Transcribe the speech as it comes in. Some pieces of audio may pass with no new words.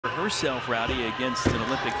herself, Rowdy, against an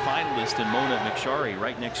Olympic finalist in Mona McSharry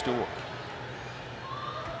right next door.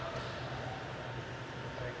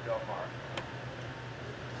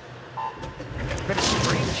 It's been a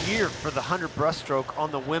strange year for the 100 breaststroke on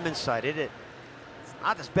the women's side. It's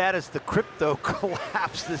not as bad as the crypto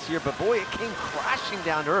collapse this year, but boy, it came crashing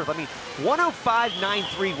down to earth. I mean,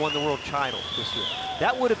 105.93 won the world title this year.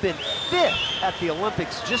 That would have been 5th at the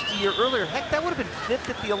Olympics just a year earlier. Heck, that would have been 5th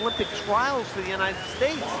at the Olympic trials for the United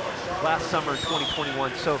States last summer in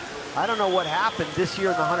 2021. So I don't know what happened this year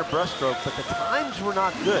in the 100 breaststroke, but the times were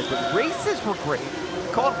not good. The races were great.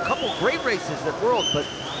 We called a couple great races at World, but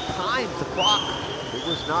times, the clock, it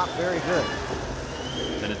was not very good.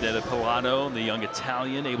 Benedetta Pilano, the young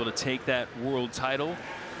Italian, able to take that world title.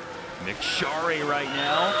 McSharry right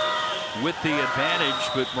now with the advantage,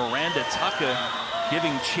 but Miranda Tucker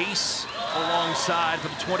giving chase alongside for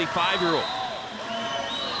the 25-year-old.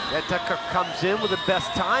 Yeah, Tucker comes in with the best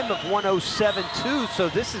time of 107.2, so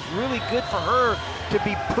this is really good for her to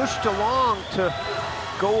be pushed along to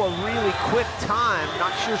go a really quick time.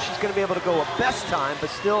 Not sure she's going to be able to go a best time, but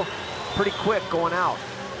still pretty quick going out.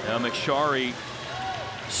 Now McSharry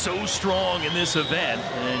so strong in this event,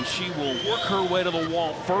 and she will work her way to the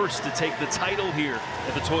wall first to take the title here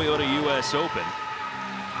at the Toyota US Open.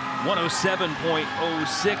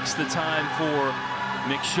 107.06 the time for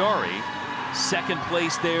McSharry. Second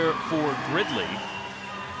place there for Gridley,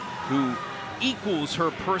 who equals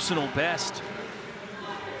her personal best.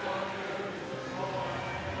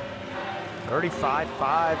 35.5.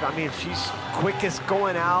 I mean, she's quickest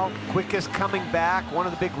going out, quickest coming back. One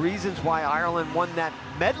of the big reasons why Ireland won that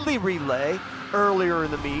medley relay earlier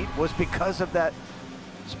in the meet was because of that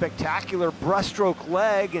spectacular breaststroke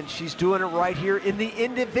leg, and she's doing it right here in the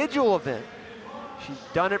individual event. She's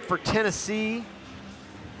done it for Tennessee,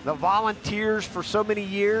 the Volunteers for so many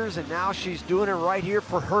years, and now she's doing it right here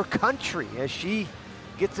for her country as she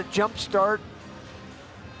gets a jump start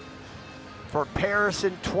for Paris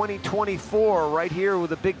in 2024, right here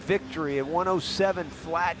with a big victory at 107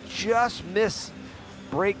 flat, just miss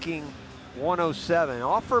breaking 107.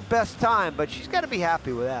 Off her best time, but she's got to be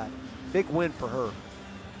happy with that. Big win for her.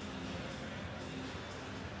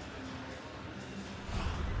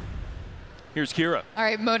 Here's Kira. All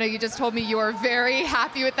right, Mona, you just told me you are very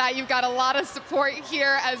happy with that. You've got a lot of support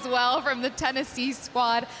here as well from the Tennessee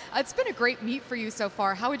squad. It's been a great meet for you so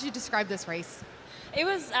far. How would you describe this race? It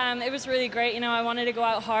was really great. You know, I wanted to go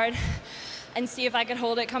out hard and see if I could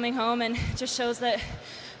hold it coming home, and it just shows that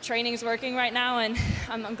training's working right now, and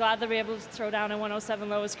I'm glad that we were able to throw down a 107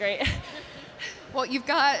 low. Was great. Well, you've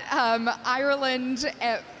got Ireland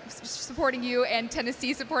supporting you and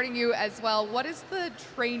Tennessee supporting you as well. What is the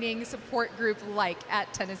training support group like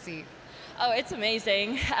at Tennessee? Oh, it's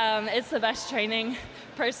amazing. It's the best training,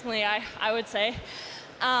 personally, I would say.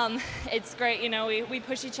 It's great, you know, we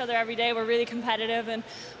push each other every day. We're really competitive, and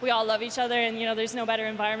we all love each other, and, you know, there's no better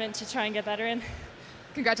environment to try and get better in.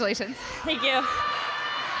 Congratulations. Thank you.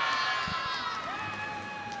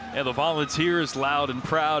 And the Volunteers loud and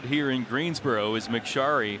proud here in Greensboro as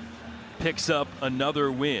McSharry picks up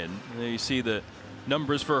another win. There you see the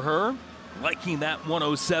numbers for her, liking that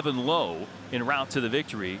 107 low en route to the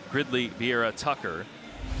victory. Gridley, Veira, Tucker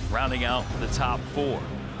rounding out the top 4.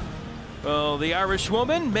 Well, the Irish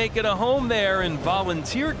woman making a home there in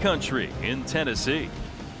volunteer country in Tennessee.